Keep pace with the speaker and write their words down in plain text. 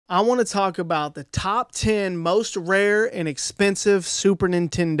I want to talk about the top 10 most rare and expensive Super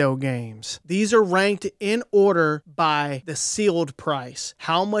Nintendo games. These are ranked in order by the sealed price,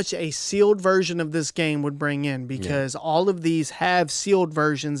 how much a sealed version of this game would bring in, because all of these have sealed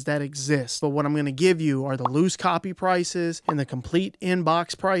versions that exist. But what I'm going to give you are the loose copy prices and the complete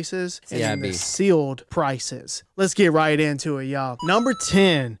in-box prices and the sealed prices. Let's get right into it, y'all. Number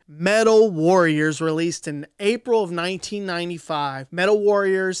 10, Metal Warriors, released in April of 1995. Metal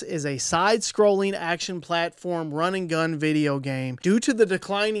Warriors is a side-scrolling action platform run-and-gun video game. Due to the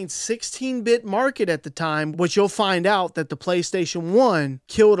declining 16-bit market at the time, which you'll find out that the PlayStation 1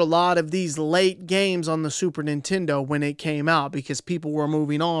 killed a lot of these late games on the Super Nintendo when it came out, because people were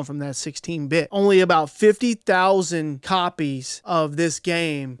moving on from that 16-bit. Only about 50,000 copies of this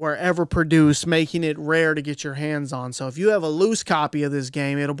game were ever produced, making it rare to get your hands on. So if you have a loose copy of this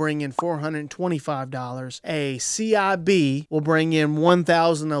game, it'll bring in $425. A CIB will bring in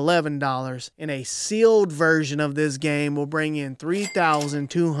 $1,011, and a sealed version of this game will bring in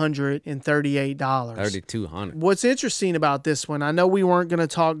 $3,238. $3,200. What's interesting about this one, I know we weren't going to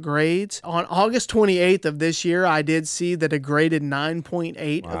talk grades. On August 28th of this year, I did see that a graded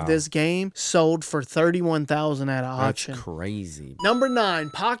 9.8 of this game sold for $31,000 at auction. That's crazy. Number 9,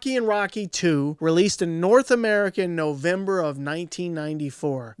 Pocky and Rocky 2, released in North America in November of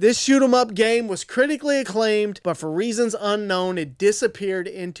 1994. This shoot-'em-up game was critically acclaimed, but for reasons unknown, it disappeared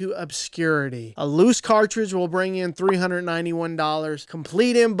into obscurity. A loose cartridge will bring in $391.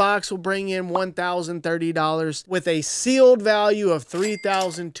 Complete in-box will bring in $1,030, with a sealed value of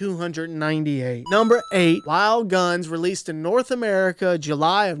 $3,298. Number 8, Wild Guns, released in North America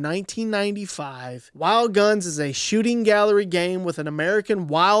July of 1995. Wild Guns is a shooting gallery game with an American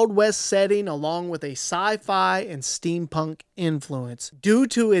Wild West setting, along with a sci-fi and steampunk influence. Due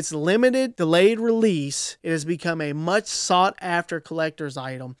to its limited delayed release, it has become a much sought after collector's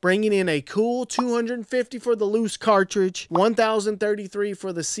item, bringing in a cool $250 for the loose cartridge, $1,033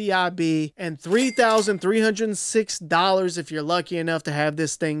 for the CIB, and $3,306 if you're lucky enough to have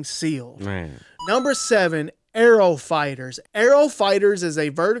this thing sealed. Man. Number 7, Aero Fighters. Aero Fighters is a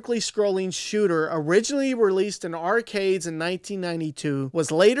vertically scrolling shooter originally released in arcades in 1992, was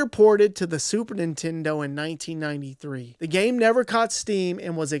later ported to the Super Nintendo in 1993. The game never caught steam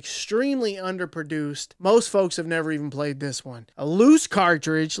and was extremely underproduced. Most folks have never even played this one. A loose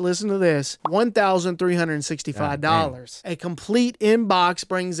cartridge, listen to this, $1,365. A complete in-box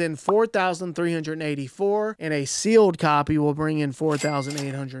brings in $4,384, and a sealed copy will bring in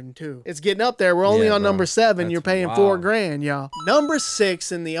 $4,802. It's getting up there. We're only on number 7. You're paying $4,000, y'all. Number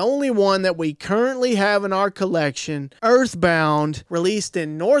 6, and the only one that we currently have in our collection, Earthbound, released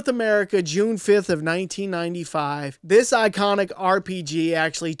in North America June 5th of 1995. This iconic RPG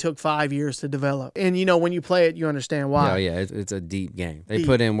actually took 5 years to develop. And you know, when you play it, you understand why. Oh yeah, it's a deep game. They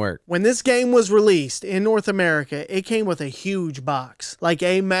put in work. When this game was released in North America, it came with a huge box, like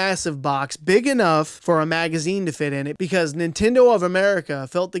a massive box, big enough for a magazine to fit in it, because Nintendo of America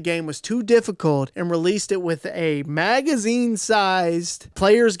felt the game was too difficult and released it with a magazine-sized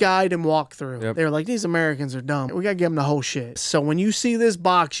player's guide and walkthrough. They were like, these Americans are dumb. We gotta give them the whole shit. So when you see this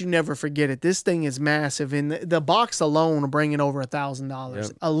box, you never forget it. This thing is massive, and the box alone will bring in over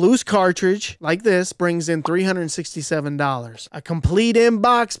 $1,000. A loose cartridge like this brings in $367. A complete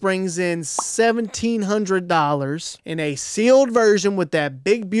in-box brings in $1,700, and a sealed version with that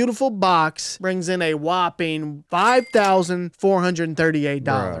big, beautiful box brings in a whopping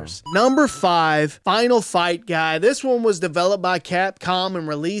 $5,438. Number 5, Final Fight Guy. This one was developed by Capcom and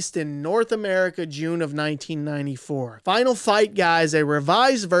released in North America June of 1994. Final Fight Guy is a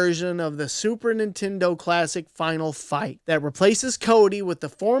revised version of the Super Nintendo classic Final Fight that replaces Cody with the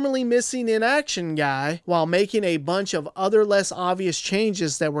formerly missing in-action guy, while making a bunch of other less obvious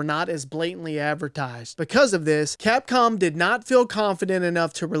changes that were not as blatantly advertised. Because of this, Capcom did not feel confident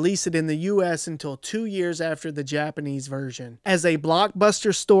enough to release it in the US until 2 years after the Japanese version, as a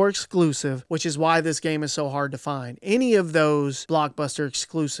Blockbuster store exclusive, which is why this game is so hard to find. Any of those Blockbuster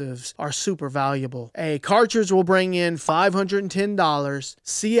exclusives are super valuable. A cartridge will bring in $510,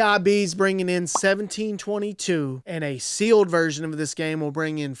 CIB's bringing in $1,722, and a sealed version of this game will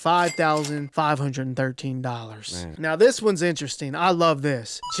bring in $5,513. Now this one's interesting. I love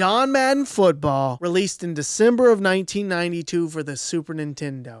this. John Madden Football, released in December of 1992 for the Super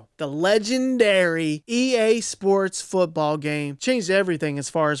Nintendo. The legendary EA Sports football game changed everything as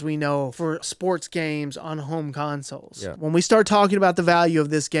far as we know for sports games on home consoles. When we start talking about the value of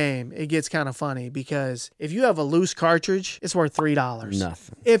this game, it gets kind of funny, because if you have a loose cartridge, it's worth $3.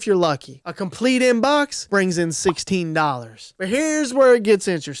 Nothing. If you're lucky. A complete in-box brings in $16. But here's where it gets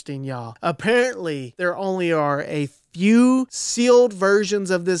interesting, y'all. Apparently, there only are a few sealed versions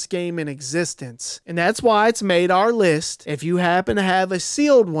of this game in existence. And that's why it's made our list. If you happen to have a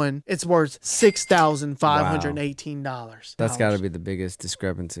sealed one, it's worth $6,518. Wow. That's got to be the biggest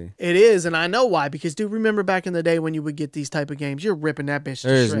discrepancy. It is, and I know why. Because, dude, remember back in the day when you would get these type of games, you're ripping that bitch to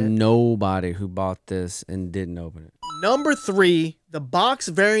There's shred. nobody who bought this and didn't open it. Number 3, the box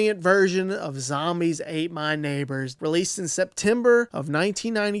variant version of Zombies Ate My Neighbors, released in September of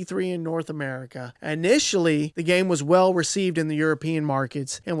 1993 in North America. Initially, the game was well received in the European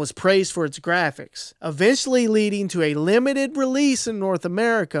markets and was praised for its graphics, eventually leading to a limited release in North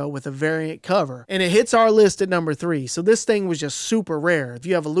America with a variant cover. And it hits our list at number 3, so this thing was just super rare. If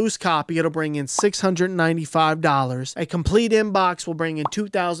you have a loose copy, it'll bring in $695. A complete inbox will bring in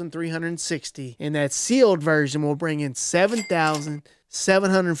 $2,360, and that sealed version will bring in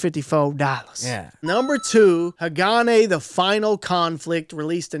 $7,754. Yeah. Number 2, Hagane the Final Conflict,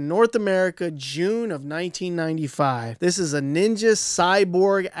 released in North America June of 1995. This is a ninja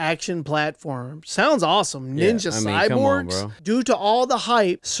cyborg action platform. Sounds awesome. Ninja cyborgs. Come on, bro. Due to all the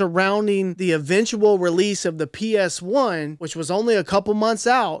hype surrounding the eventual release of the PS1, which was only a couple months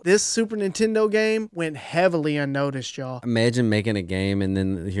out, this Super Nintendo game went heavily unnoticed, y'all. Imagine making a game and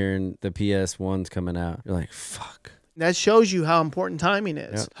then hearing the PS1's coming out. You're like, fuck. That shows you how important timing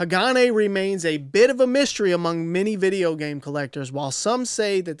is. Yep. Hagane remains a bit of a mystery among many video game collectors. While some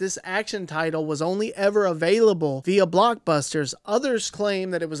say that this action title was only ever available via Blockbusters, others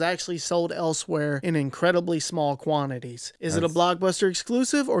claim that it was actually sold elsewhere in incredibly small quantities. Is it a Blockbuster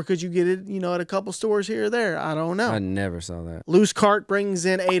exclusive, or could you get it, at a couple stores here or there? I don't know. I never saw that. Loose cart brings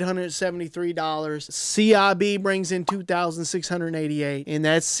in $873. CIB brings in $2,688. And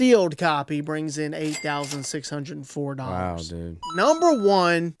that sealed copy brings in $8,604. Wow, dude. Number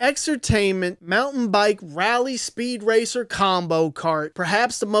 1, Exertainment Mountain Bike Rally Speed Racer Combo Cart.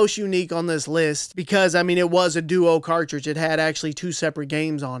 Perhaps the most unique on this list because, it was a duo cartridge. It had actually 2 separate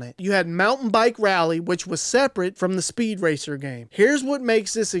games on it. You had Mountain Bike Rally, which was separate from the Speed Racer game. Here's what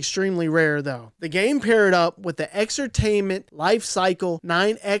makes this extremely rare, though. The game paired up with the Exertainment Life Cycle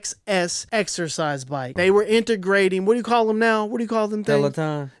 9XS exercise bike. They were integrating, what do you call them now? What do you call them things?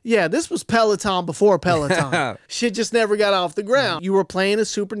 Peloton? Yeah, this was Peloton before Peloton. Shit just never got off the ground. You were playing a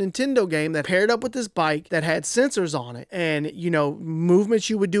Super Nintendo game that paired up with this bike that had sensors on it. And, movements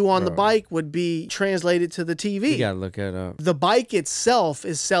you would do on the bike would be translated to the TV. You gotta look that up. The bike itself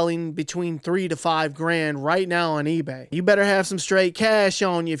is selling between $3,000 to $5,000 right now on eBay. You better have some straight cash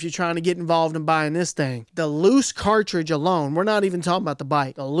on you if you're trying to get involved in buying this thing. The loose cartridge alone, we're not even talking about the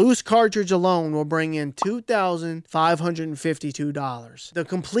bike. The loose cartridge alone will bring in $2,552. The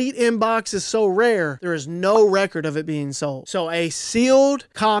complete inbox is so rare, there is no record of it being sold. So a sealed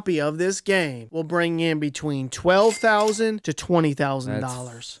copy of this game will bring in between $12,000 to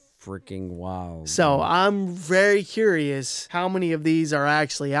 $20,000. Freaking wild. So I'm very curious how many of these are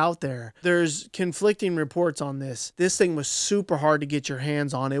actually out there. There's conflicting reports on this. This thing was super hard to get your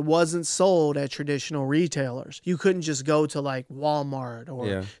hands on. It wasn't sold at traditional retailers. You couldn't just go to like Walmart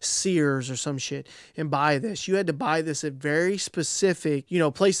or Sears or some shit and buy this. You had to buy this at very specific,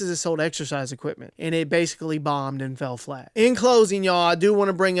 places that sold exercise equipment. And it basically bombed and fell flat. In closing, y'all, I do want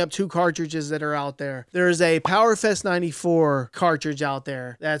to bring up 2 cartridges that are out there. There's a PowerFest 94 cartridge out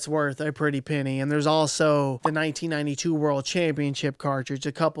there that's worth a pretty penny, and there's also the 1992 World Championship cartridge.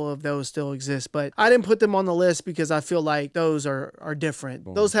 A couple of those still exist, but I didn't put them on the list because I feel like those are different.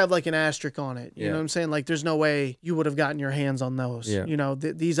 Boom. Those have like an asterisk on it. You know what I'm saying? Like there's no way you would have gotten your hands on those.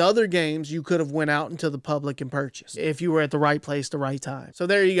 These other games you could have went out into the public and purchased if you were at the right place, the right time. So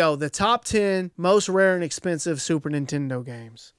there you go. The top 10 most rare and expensive Super Nintendo games.